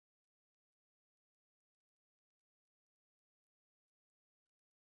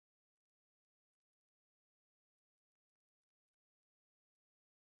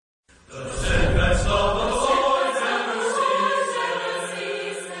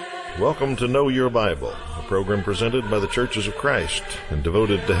Welcome to Know Your Bible, a program presented by the Churches of Christ and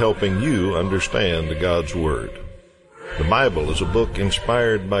devoted to helping you understand God's Word. The Bible is a book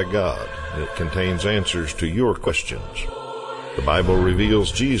inspired by God. It contains answers to your questions. The Bible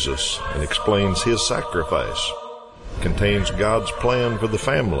reveals Jesus and explains His sacrifice. It contains God's plan for the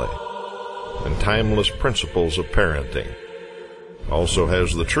family and timeless principles of parenting. It also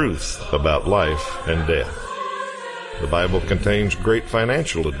has the truth about life and death. The Bible contains great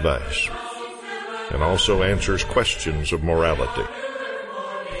financial advice and also answers questions of morality.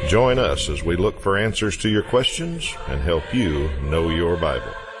 Join us as we look for answers to your questions and help you know your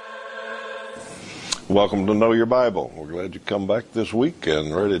Bible. Welcome to Know Your Bible. We're glad you come back this week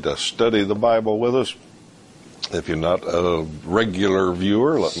and ready to study the Bible with us. If you're not a regular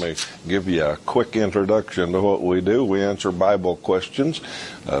viewer, let me give you a quick introduction to what we do. We answer Bible questions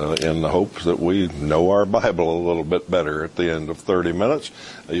in the hopes that we know our Bible a little bit better at the end of 30 minutes.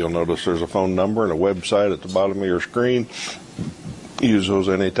 You'll notice there's a phone number and a website at the bottom of your screen. Use those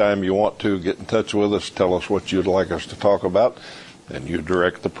anytime you want to. Get in touch with us. Tell us what you'd like us to talk about, and you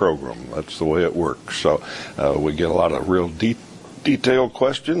direct the program. That's the way it works. So we get a lot of real detailed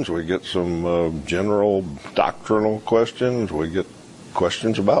questions. We get some general doctrinal questions. We get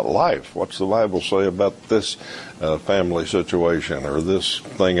questions about life. What's the Bible say about this family situation or this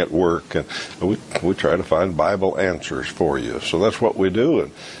thing at work? And we try to find Bible answers for you. So that's what we do,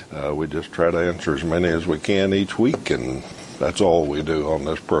 and we just try to answer as many as we can each week, and that's all we do on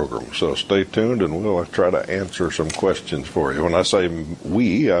this program. So stay tuned, and we'll try to answer some questions for you. When I say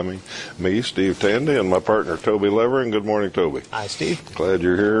we, I mean me, Steve Tandy, and my partner, Toby Levering. Good morning, Toby. Hi, Steve. Glad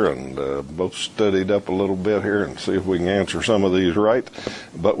you're here, and both studied up a little bit here and see if we can answer some of these right.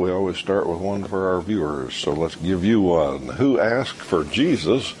 But we always start with one for our viewers, so let's give you one. Who asked for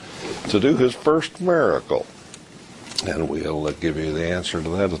Jesus to do his first miracle? And we'll give you the answer to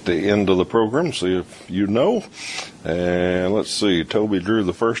that at the end of the program, see if you know. And let's see, Toby drew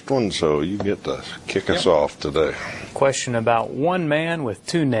the first one, so you get to kick us off today. Question about one man with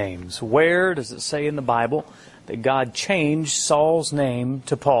two names. Where does it say in the Bible that God changed Saul's name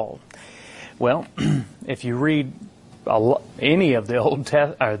to Paul? Well, if you read any of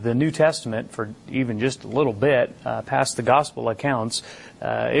the New Testament for even just a little bit, past the Gospel accounts,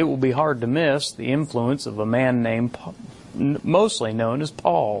 it will be hard to miss the influence of a man named, mostly known as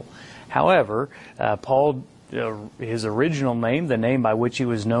Paul. However, Paul, his original name, the name by which he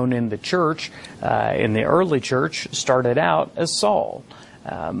was known in the church, in the early church, started out as Saul.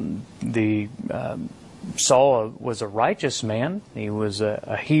 Saul was a righteous man. He was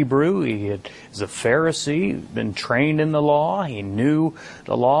a Hebrew. He was a Pharisee. He'd been trained in the law. He knew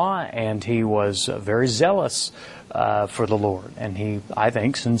the law, and he was very zealous for the Lord. And he, I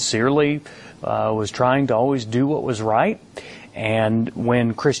think, sincerely was trying to always do what was right. And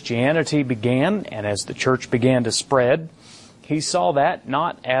when Christianity began, and as the church began to spread, he saw that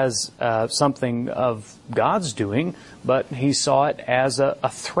not as something of God's doing, but he saw it as a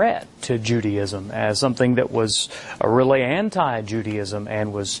threat to Judaism, as something that was really anti-Judaism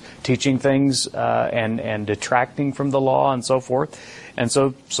and was teaching things and detracting from the law and so forth. And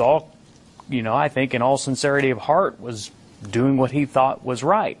so Saul, I think in all sincerity of heart was doing what he thought was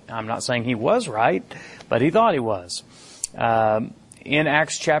right. I'm not saying he was right, but he thought he was. In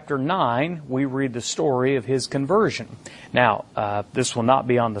Acts chapter 9, we read the story of his conversion. Now, this will not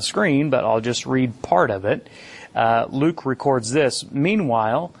be on the screen, but I'll just read part of it. Luke records this.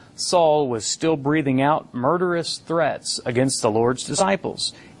 Meanwhile, Saul was still breathing out murderous threats against the Lord's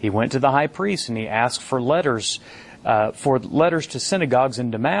disciples. He went to the high priest and he asked for letters to synagogues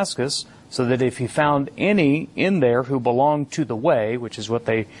in Damascus, so that if he found any in there who belonged to the way, which is what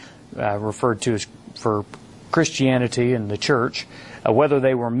they referred to as for Christianity and the church, whether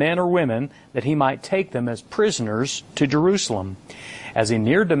they were men or women, that he might take them as prisoners to Jerusalem. As he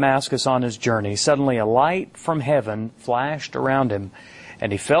neared Damascus on his journey, suddenly a light from heaven flashed around him,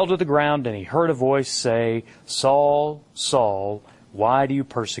 and he fell to the ground, and he heard a voice say, "Saul, Saul, why do you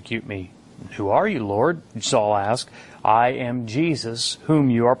persecute me?" "Who are you, Lord?" Saul asked. "I am Jesus, whom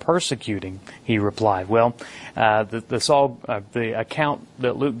you are persecuting," he replied. Well, the account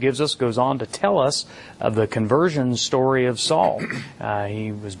that Luke gives us goes on to tell us of the conversion story of Saul.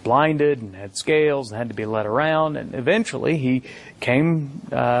 He was blinded and had scales and had to be led around, and eventually he came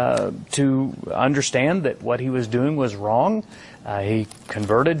to understand that what he was doing was wrong. He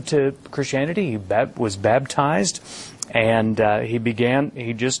converted to Christianity. He was baptized, and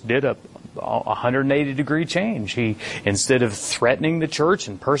he just did a 180-degree change. He, instead of threatening the church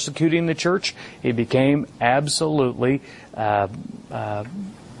and persecuting the church, he became absolutely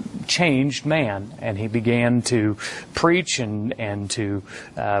changed man, and he began to preach and to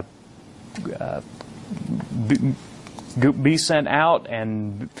be sent out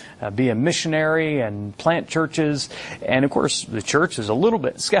and be a missionary and plant churches. And of course, the church is a little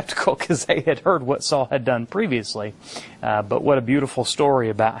bit skeptical because they had heard what Saul had done previously. But what a beautiful story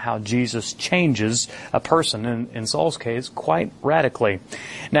about how Jesus changes a person, in Saul's case, quite radically.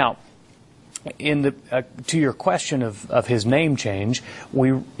 Now, to your question of his name change,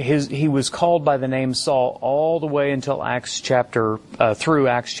 he was called by the name Saul all the way until through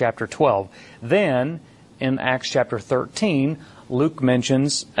Acts chapter 12. Then, in Acts chapter 13, Luke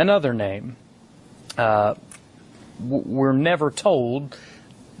mentions another name. We're never told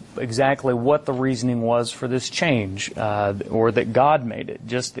exactly what the reasoning was for this change, or that God made it,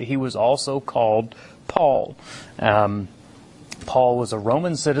 just that he was also called Paul. Paul was a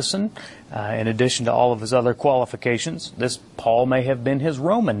Roman citizen, in addition to all of his other qualifications. This Paul may have been his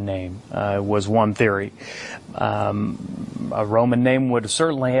Roman name, was one theory. A Roman name would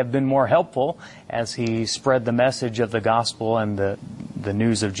certainly have been more helpful as he spread the message of the gospel and the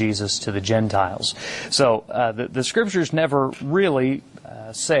news of Jesus to the Gentiles. So the scriptures never really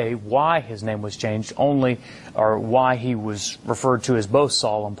say why his name was changed, or why he was referred to as both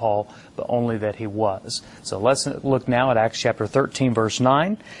Saul and Paul, but only that he was. So let's look now at Acts chapter 13, verse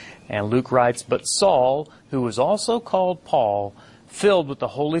 9. And Luke writes, "But Saul, who was also called Paul, filled with the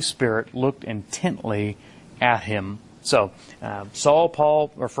Holy Spirit, looked intently at him." So, Saul,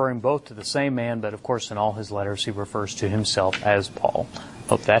 Paul, referring both to the same man, but of course in all his letters he refers to himself as Paul.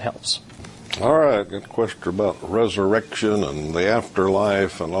 Hope that helps. All right, got a question about resurrection and the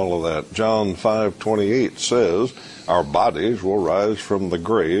afterlife and all of that. John 5:28 says, "Our bodies will rise from the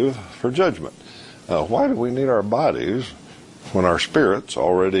grave for judgment." Why do we need our bodies when our spirit's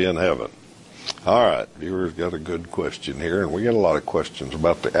already in heaven? All right, viewers got a good question here, and we get a lot of questions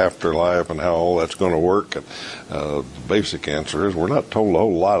about the afterlife and how all that's going to work. And the basic answer is we're not told a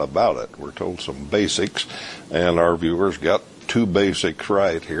whole lot about it. We're told some basics, and our viewers got two basics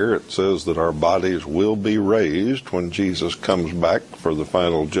right here. It says that our bodies will be raised when Jesus comes back for the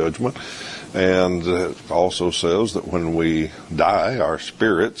final judgment. And it also says that when we die, our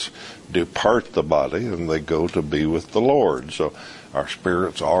spirits depart the body and they go to be with the Lord. So our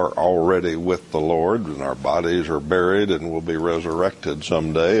spirits are already with the Lord, and our bodies are buried and will be resurrected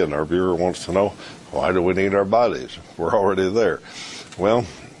someday. And our viewer wants to know, why do we need our bodies? We're already there. Well,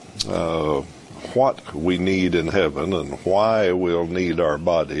 what we need in heaven and why we'll need our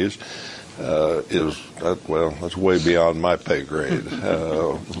bodies that's way beyond my pay grade.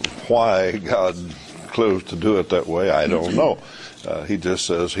 Why God chose to do it that way, I don't know. He just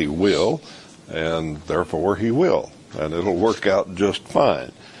says he will, and therefore he will. And it'll work out just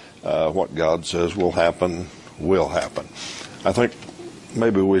fine. What God says will happen. I think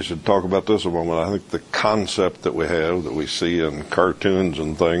maybe we should talk about this a moment. I think the concept that we have, that we see in cartoons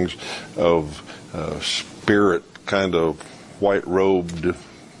and things, of spirit, kind of white-robed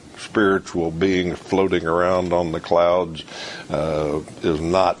spiritual being floating around on the clouds, is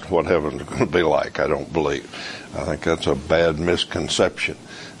not what heaven's going to be like, I don't believe. I think that's a bad misconception.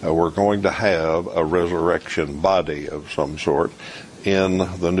 We're going to have a resurrection body of some sort in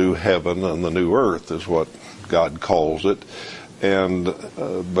the new heaven and the new earth, is what God calls it. And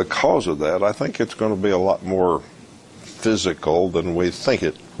because of that, I think it's going to be a lot more physical than we think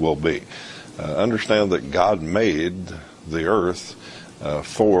it will be. Understand that God made the earth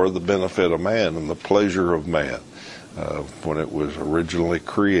for the benefit of man and the pleasure of man. When it was originally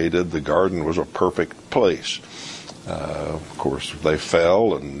created, the garden was a perfect place. Of course, they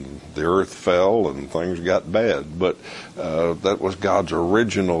fell and the earth fell and things got bad, but that was God's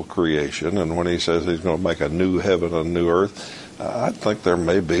original creation. And when he says he's going to make a new heaven and a new earth, I think there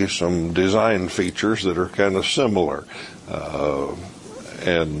may be some design features that are kind of similar,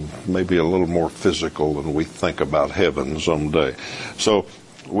 and maybe a little more physical than we think about heaven someday. So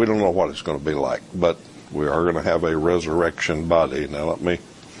we don't know what it's going to be like, but we are going to have a resurrection body. Now let me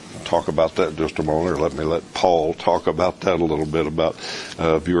talk about that just a moment, or let me let Paul talk about that a little bit. About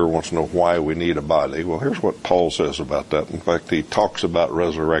viewer wants to know why we need a body. Well, here's what Paul says about that. In fact, he talks about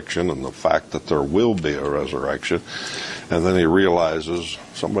resurrection and the fact that there will be a resurrection, and then he realizes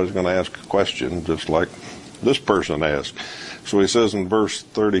somebody's going to ask a question just like this person asked. So he says in verse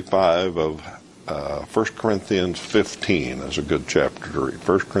 35 of 1 Corinthians 15, is a good chapter to read,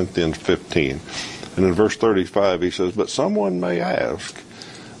 1 Corinthians 15. And in verse 35 he says, "But someone may ask,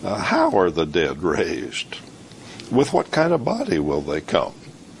 how are the dead raised? With what kind of body will they come?"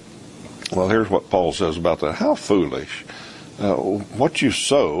 Well, here's what Paul says about that. How foolish. What you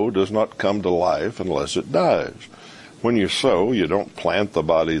sow does not come to life unless it dies. When you sow, you don't plant the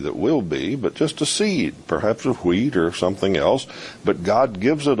body that will be, but just a seed, perhaps of wheat or something else. But God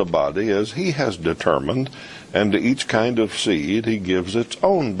gives it a body as He has determined, and to each kind of seed He gives its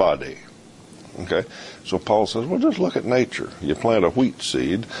own body. Okay? So Paul says, well, just look at nature. You plant a wheat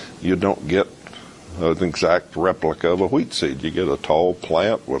seed, you don't get an exact replica of a wheat seed. You get a tall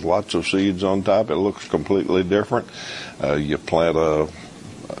plant with lots of seeds on top. It looks completely different. You plant an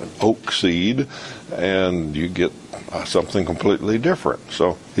oak seed, and you get something completely different.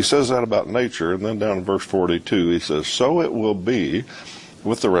 So he says that about nature, and then down in verse 42, he says, so it will be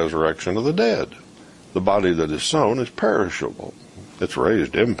with the resurrection of the dead. The body that is sown is perishable. It's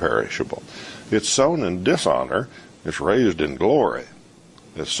raised imperishable. It's sown in dishonor. It's raised in glory.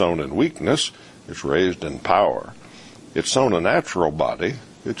 It's sown in weakness. It's raised in power. It's sown a natural body.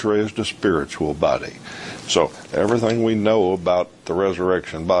 It's raised a spiritual body. So everything we know about the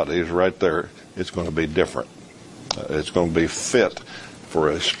resurrection body is right there. It's going to be different. It's going to be fit for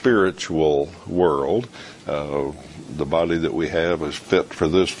a spiritual world. The body that we have is fit for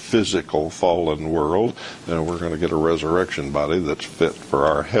this physical fallen world, and we're going to get a resurrection body that's fit for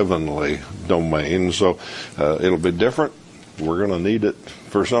our heavenly domain. So it'll be different. We're going to need it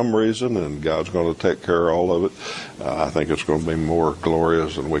for some reason, and God's going to take care of all of it. I think it's going to be more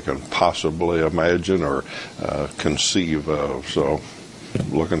glorious than we can possibly imagine or conceive of. So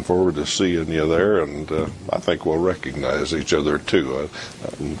looking forward to seeing you there, and I think we'll recognize each other too. I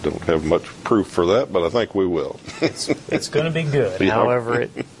don't have much proof for that, but I think we will. It's going to be good, Yeah.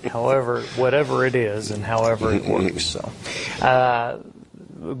 however, whatever it is and however it works. So,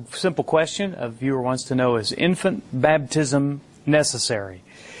 simple question a viewer wants to know, is infant baptism necessary?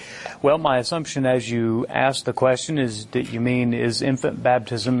 Well, my assumption as you ask the question is that you mean, is infant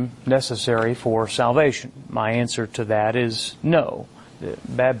baptism necessary for salvation? My answer to that is no.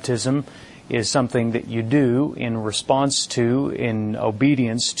 Baptism is something that you do in response to, in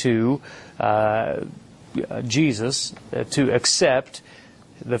obedience to Jesus, to accept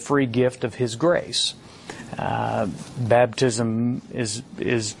the free gift of His grace. Baptism is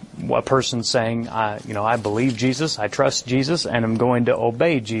a person saying, I believe Jesus, I trust Jesus, and I'm going to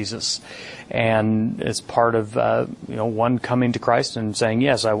obey Jesus. And it's part of one coming to Christ and saying,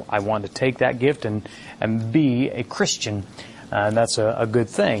 yes, I want to take that gift and be a Christian. And that's a good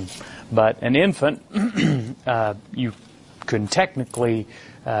thing. But an infant, you can technically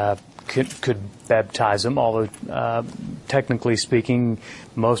could baptize them, although technically speaking,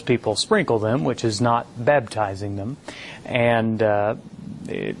 most people sprinkle them, which is not baptizing them. And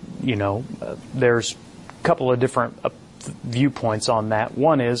there's a couple of different viewpoints on that.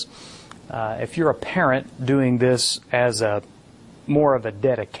 One is if you're a parent doing this as more of a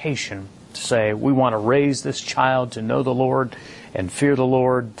dedication, to say we want to raise this child to know the Lord and fear the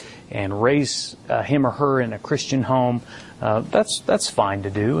Lord and raise him or her in a Christian home, that's fine to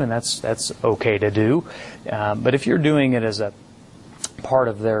do, and that's okay to do. But if you're doing it as a part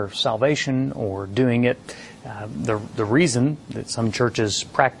of their salvation, or doing it, the reason that some churches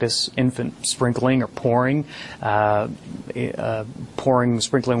practice infant sprinkling or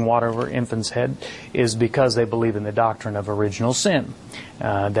sprinkling water over infants' head is because they believe in the doctrine of original sin.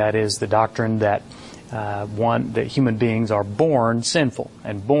 That is the doctrine that that human beings are born sinful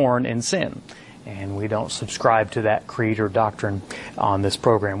and born in sin. And we don't subscribe to that creed or doctrine on this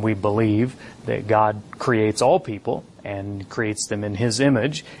program. We believe that God creates all people and creates them in His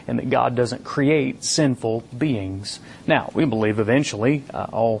image, and that God doesn't create sinful beings. Now, we believe eventually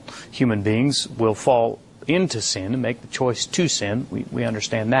all human beings will fall into sin and make the choice to sin. We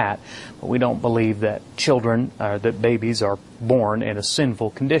understand that, but we don't believe that children, that babies are born in a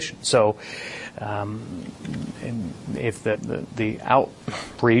sinful condition. So, if the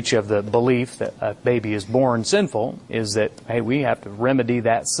outreach of the belief that a baby is born sinful is that, hey, we have to remedy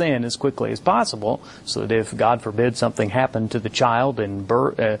that sin as quickly as possible, so that if, God forbid, something happened to the child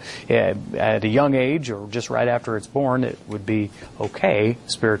at a young age or just right after it's born, it would be okay,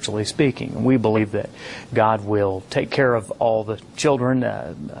 spiritually speaking. And we believe that God will take care of all the children,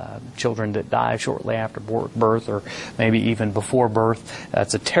 children that die shortly after birth or maybe even before birth.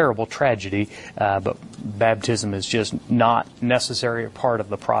 That's a terrible tragedy. But baptism is just not necessary or part of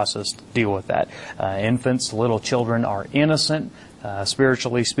the process to deal with that. Infants, little children are innocent.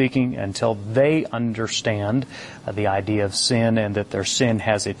 spiritually speaking, until they understand the idea of sin and that their sin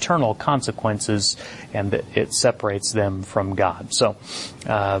has eternal consequences and that it separates them from God. So,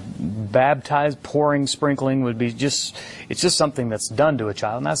 baptized, pouring, sprinkling would be it's just something that's done to a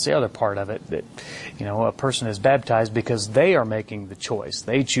child, and that's the other part of it, that, a person is baptized because they are making the choice.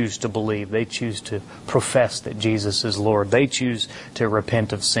 They choose to believe. They choose to profess that Jesus is Lord. They choose to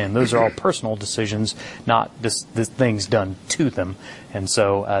repent of sin. Those are all personal decisions, not just the things done to them. And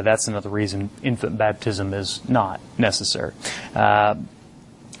so that's another reason infant baptism is not necessary.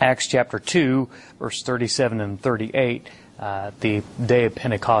 Acts chapter 2, verse 37 and 38, the day of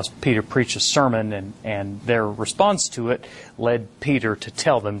Pentecost, Peter preached a sermon, and their response to it led Peter to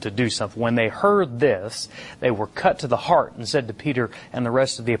tell them to do something. When they heard this, they were cut to the heart and said to Peter and the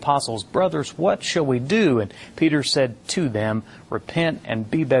rest of the apostles, "Brothers, what shall we do?" And Peter said to them, "Repent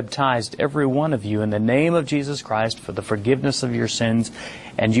and be baptized, every one of you, in the name of Jesus Christ for the forgiveness of your sins,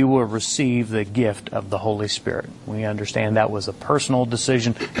 and you will receive the gift of the Holy Spirit." We understand that was a personal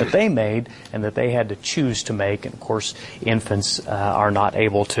decision that they made and that they had to choose to make. And of course, infants are not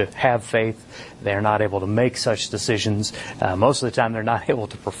able to have faith. They're not able to make such decisions. Most of the time, they're not able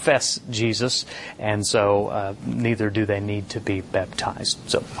to profess Jesus, and so neither do they need to be baptized.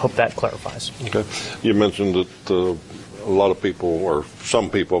 So, hope that clarifies. Okay. You mentioned that a lot of people, or some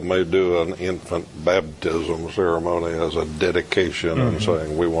people, may do an infant baptism ceremony as a dedication and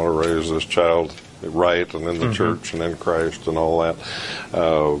saying, we want to raise this child right and in the church and in Christ and all that.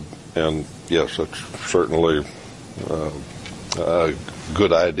 And yes, it's certainly a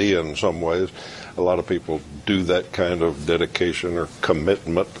good idea in some ways. A lot of people do that kind of dedication or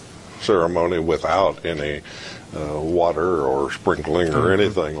commitment ceremony without any water or sprinkling or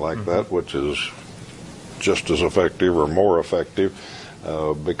anything like that, which is just as effective or more effective,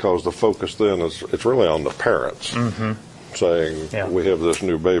 because the focus then it's really on the parents saying, we have this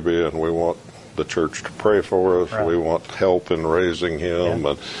new baby and we want the church to pray for us. Right. We want help in raising him,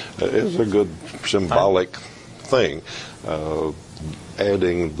 and it's a good symbolic thing.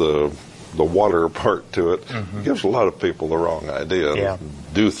 Adding the water part to it gives a lot of people the wrong idea. Yeah.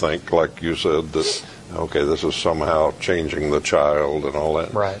 Do think, like you said, that okay, this is somehow changing the child and all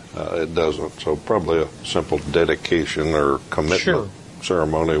that. Right. It doesn't. So probably a simple dedication or commitment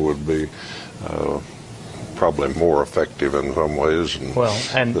ceremony would be probably more effective in some ways.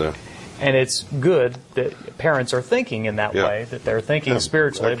 And it's good that parents are thinking in that way, that they're thinking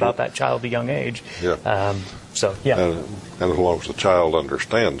spiritually about that child at a young age. Yeah. And as long as the child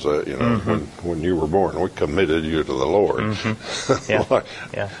understands that, when you were born, we committed you to the Lord. Kind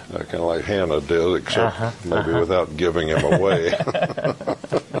of like Hannah did, except maybe without giving him away.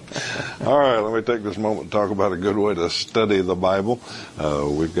 All right, let me take this moment to talk about a good way to study the Bible.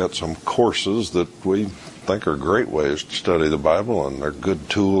 We've got some courses that we think are great ways to study the Bible, and they're good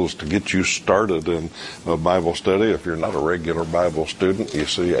tools to get you started in a Bible study. If you're not a regular Bible student, you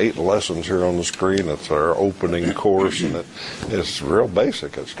see 8 lessons here on the screen. It's our opening course, and it's real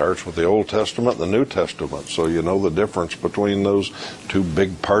basic. It starts with the Old Testament and the New Testament, so you know the difference between those two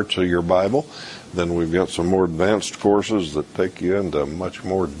big parts of your Bible. Then we've got some more advanced courses that take you into much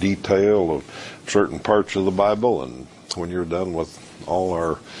more detail of certain parts of the Bible, and when you're done with all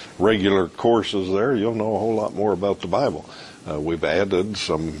our regular courses there, you'll know a whole lot more about the Bible. We've added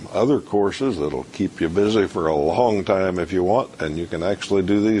some other courses that'll keep you busy for a long time if you want, and you can actually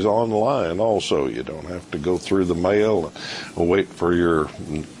do these online also. You don't have to go through the mail and wait for your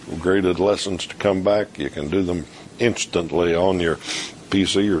graded lessons to come back. You can do them instantly on your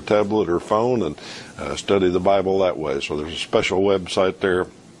PC or tablet or phone and study the Bible that way. So there's a special website there.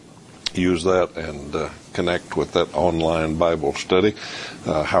 Use that and connect with that online Bible study.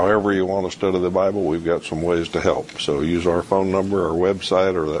 However you want to study the Bible, we've got some ways to help. So use our phone number, our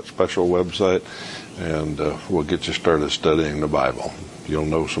website, or that special website, and we'll get you started studying the Bible. You'll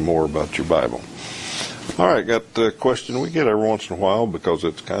know some more about your Bible. All right, got a question we get every once in a while because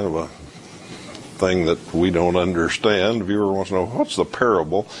it's kind of a thing that we don't understand. Viewer wants to know, what's the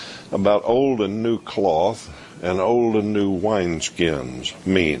parable about old and new cloth and old and new wineskins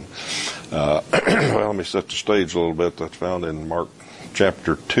mean? Well, let me set the stage a little bit. That's found in Mark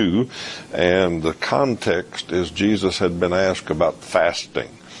chapter 2, and the context is Jesus had been asked about fasting.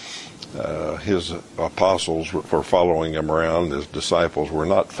 His apostles were following him around. His disciples were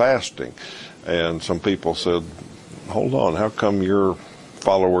not fasting. And some people said, hold on, how come your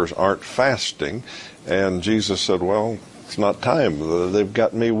followers aren't fasting? And Jesus said, well, it's not time. They've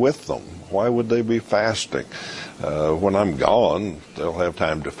got me with them. Why would they be fasting? When I'm gone, they'll have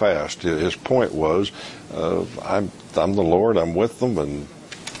time to fast. His point was, I'm the Lord, I'm with them, and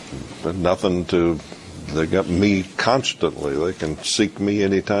nothing to They got me constantly. They can seek me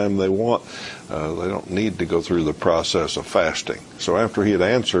anytime they want. They don't need to go through the process of fasting. So after he had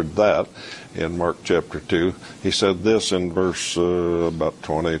answered that in Mark chapter 2, he said this in verse about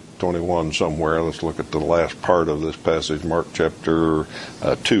 20, 21 somewhere. Let's look at the last part of this passage, Mark chapter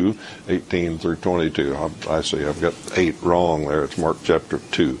 2, 18 through 22. I see I've got 8 wrong there. It's Mark chapter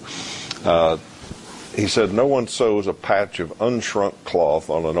 2. He said, "No one sews a patch of unshrunk cloth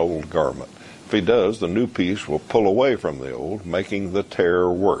on an old garment. If he does, the new piece will pull away from the old, making the tear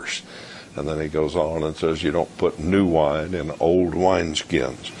worse." And then he goes on and says, "You don't put new wine in old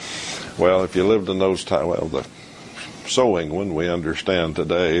wineskins." Well, if you lived in those times, well, the sewing one we understand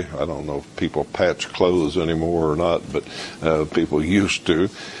today. I don't know if people patch clothes anymore or not, but people used to.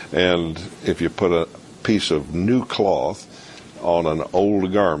 And if you put a piece of new cloth on an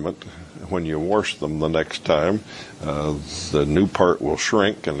old garment, when you wash them the next time, the new part will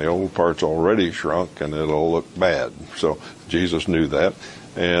shrink and the old part's already shrunk and it'll look bad. So Jesus knew that.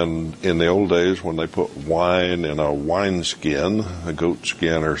 And in the old days, when they put wine in a wineskin, a goat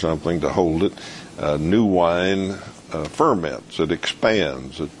skin or something to hold it, new wine ferments, it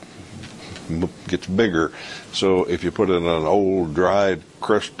expands, it gets bigger. So if you put it in an old, dried,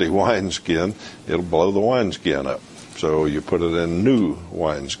 crusty wineskin, it'll blow the wineskin up. So you put it in new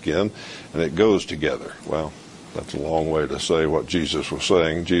wineskin, and it goes together. Well, that's a long way to say what Jesus was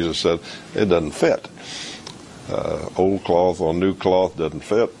saying. Jesus said it doesn't fit. Old cloth on new cloth doesn't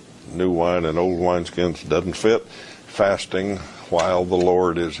fit. New wine in old wineskins doesn't fit. Fasting while the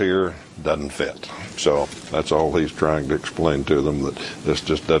Lord is here doesn't fit. So that's all he's trying to explain to them, that this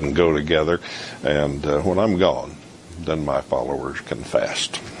just doesn't go together. And when I'm gone, then my followers can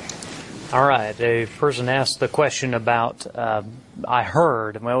fast. All right. A person asked the question about, I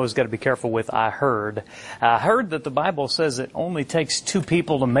heard, and we always got to be careful with I heard. I heard that the Bible says it only takes 2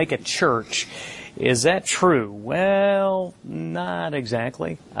 people to make a church. Is that true? Well, not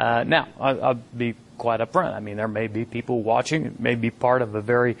exactly. Now, I'll be quite upfront. I mean, there may be people watching. It may be part of a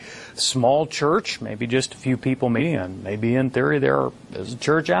very small church, maybe just a few people meeting, and maybe in theory there's a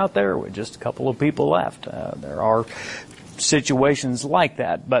church out there with just a couple of people left. There are situations like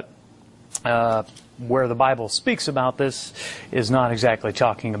that, but where the Bible speaks about this is not exactly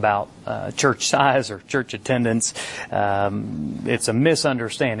talking about church size or church attendance. It's a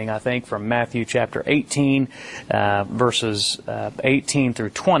misunderstanding, I think, from Matthew chapter 18, verses 18 through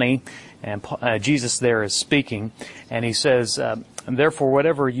 20. And Jesus there is speaking, and he says, "Therefore,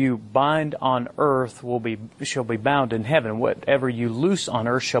 whatever you bind on earth shall be bound in heaven. Whatever you loose on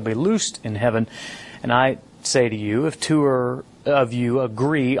earth shall be loosed in heaven. And I say to you, if 2 of you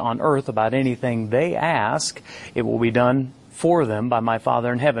agree on earth about anything they ask, it will be done for them by my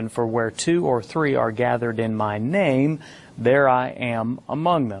Father in heaven. For where 2 or 3 are gathered in my name, there I am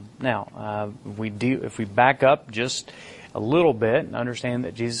among them." Now, if we back up just a little bit and understand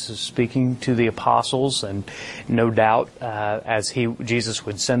that Jesus is speaking to the apostles, and no doubt as Jesus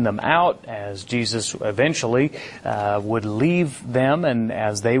would send them out, as Jesus eventually would leave them, and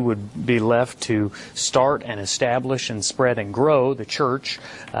as they would be left to start and establish and spread and grow the church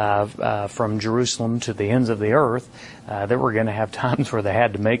from Jerusalem to the ends of the earth, they were going to have times where they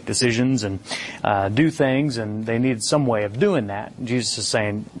had to make decisions and do things, and they needed some way of doing that. Jesus is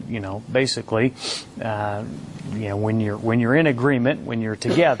saying, basically, when you're in agreement, when you're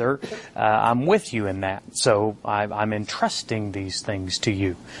together, I'm with you in that. So I'm entrusting these things to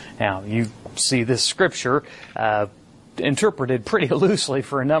you. Now, you see this scripture interpreted pretty loosely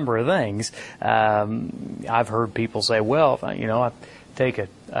for a number of things. I've heard people say, well, I take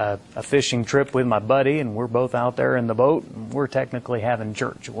a fishing trip with my buddy and we're both out there in the boat and we're technically having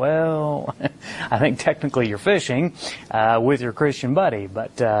church. Well, I think technically you're fishing with your Christian buddy,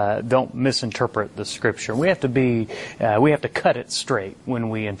 but don't misinterpret the scripture. We have to cut it straight when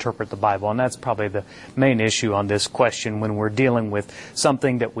we interpret the Bible, and that's probably the main issue on this question. When we're dealing with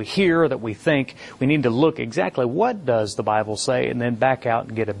something that we hear, that we think, we need to look exactly what does the Bible say, and then back out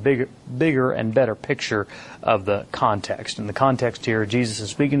and get a bigger and better picture of the context. And the context here, Jesus is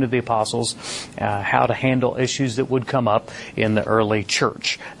speaking to the apostles how to handle issues that would come up in the early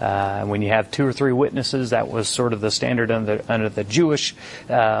church. When you have 2 or 3 witnesses, that was sort of the standard under the Jewish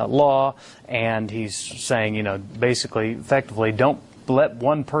law. And he's saying, basically, effectively, don't let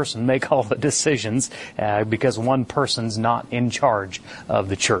one person make all the decisions because one person's not in charge of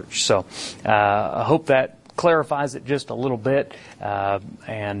the church. So I hope that clarifies it just a little bit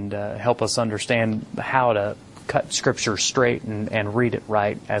and help us understand how to cut Scripture straight and read it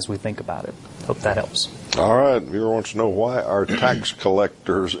right as we think about it. Hope that helps. All right. Viewer wants to know, why are tax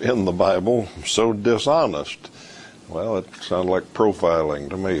collectors in the Bible so dishonest? Well, it sounded like profiling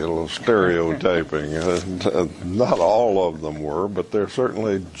to me, a little stereotyping. Not all of them were, but they're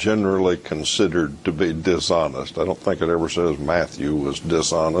certainly generally considered to be dishonest. I don't think it ever says Matthew was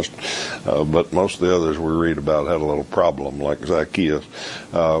dishonest, but most of the others we read about had a little problem, like Zacchaeus.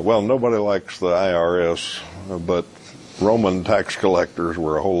 Well, nobody likes the IRS, but Roman tax collectors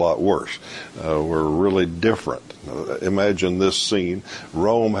were a whole lot worse, were really different. Imagine this scene.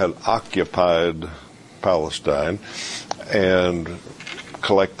 Rome had occupied Palestine and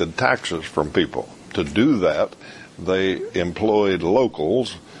collected taxes from people. To do that, they employed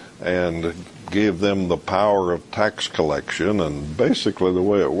locals and gave them the power of tax collection, and basically the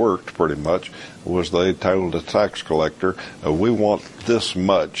way it worked pretty much was they told a tax collector, we want this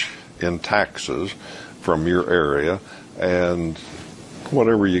much in taxes from your area, and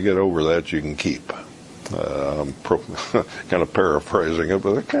whatever you get over that you can keep. I'm kind of paraphrasing it,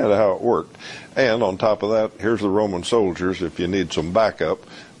 but that's kind of how it worked. And on top of that, here's the Roman soldiers. If you need some backup,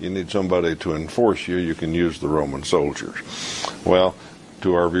 you need somebody to enforce you, you can use the Roman soldiers. Well,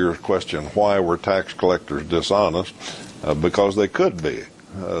 to our viewer's question, why were tax collectors dishonest? Because they could be.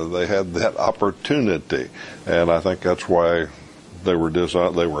 They had that opportunity. And I think that's why they were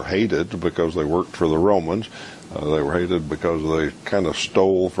dishonest. They were hated because they worked for the Romans. They were hated because they kind of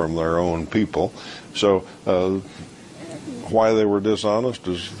stole from their own people. So why they were dishonest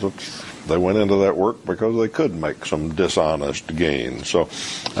is that they went into that work because they could make some dishonest gain. So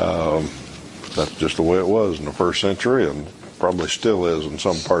that's just the way it was in the first century, and probably still is in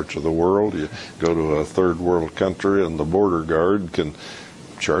some parts of the world. You go to a third world country and the border guard can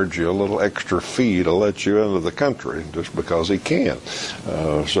charge you a little extra fee to let you into the country just because he can.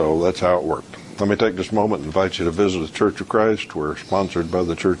 So that's how it worked. Let me take this moment and invite you to visit the Church of Christ. We're sponsored by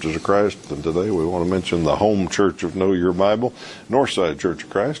the Churches of Christ, and today we want to mention the home church of Know Your Bible, Northside Church of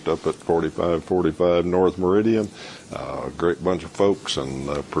Christ, up at 4545 North Meridian. A great bunch of folks and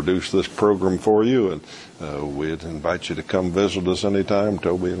produce this program for you, and we'd invite you to come visit us anytime.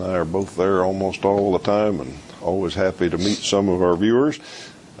 Toby and I are both there almost all the time, and always happy to meet some of our viewers.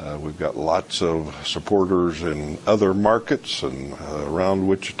 We've got lots of supporters in other markets and around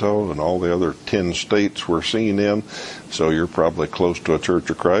Wichita and all the other 10 states we're seen in. So you're probably close to a Church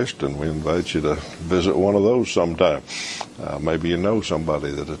of Christ, and we invite you to visit one of those sometime. Maybe you know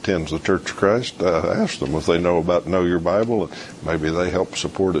somebody that attends the Church of Christ. Ask them if they know about Know Your Bible. Maybe they help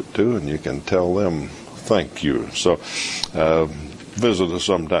support it too, and you can tell them thank you. So visit us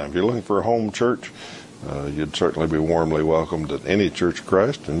sometime. If you're looking for a home church, you'd certainly be warmly welcomed at any Church of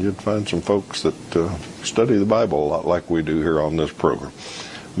Christ, and you'd find some folks that study the Bible a lot like we do here on this program.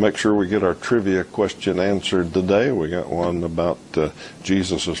 Make sure we get our trivia question answered today. We got one about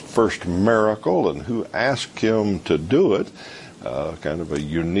Jesus' first miracle and who asked him to do it. Kind of a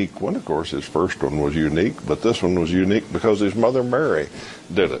unique one. Of course, his first one was unique, but this one was unique because his mother Mary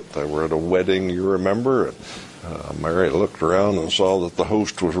did it. They were at a wedding, you remember, and Mary looked around and saw that the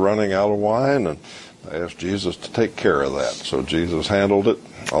host was running out of wine, and asked Jesus to take care of that. So Jesus handled it,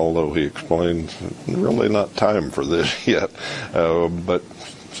 although he explained really not time for this yet. But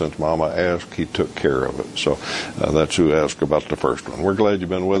since Mama asked, he took care of it. So that's who asked about the first one. We're glad you've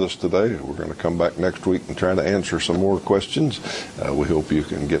been with us today. We're going to come back next week and try to answer some more questions. We hope you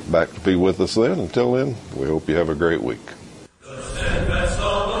can get back to be with us then. Until then, we hope you have a great week.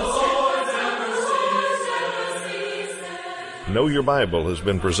 Know Your Bible has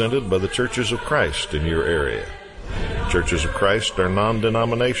been presented by the Churches of Christ in your area. Churches of Christ are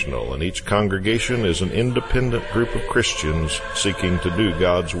non-denominational, and each congregation is an independent group of Christians seeking to do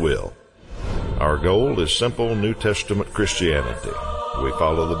God's will. Our goal is simple New Testament Christianity. We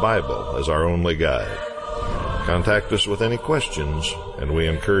follow the Bible as our only guide. Contact us with any questions, and we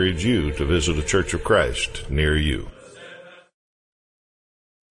encourage you to visit a Church of Christ near you.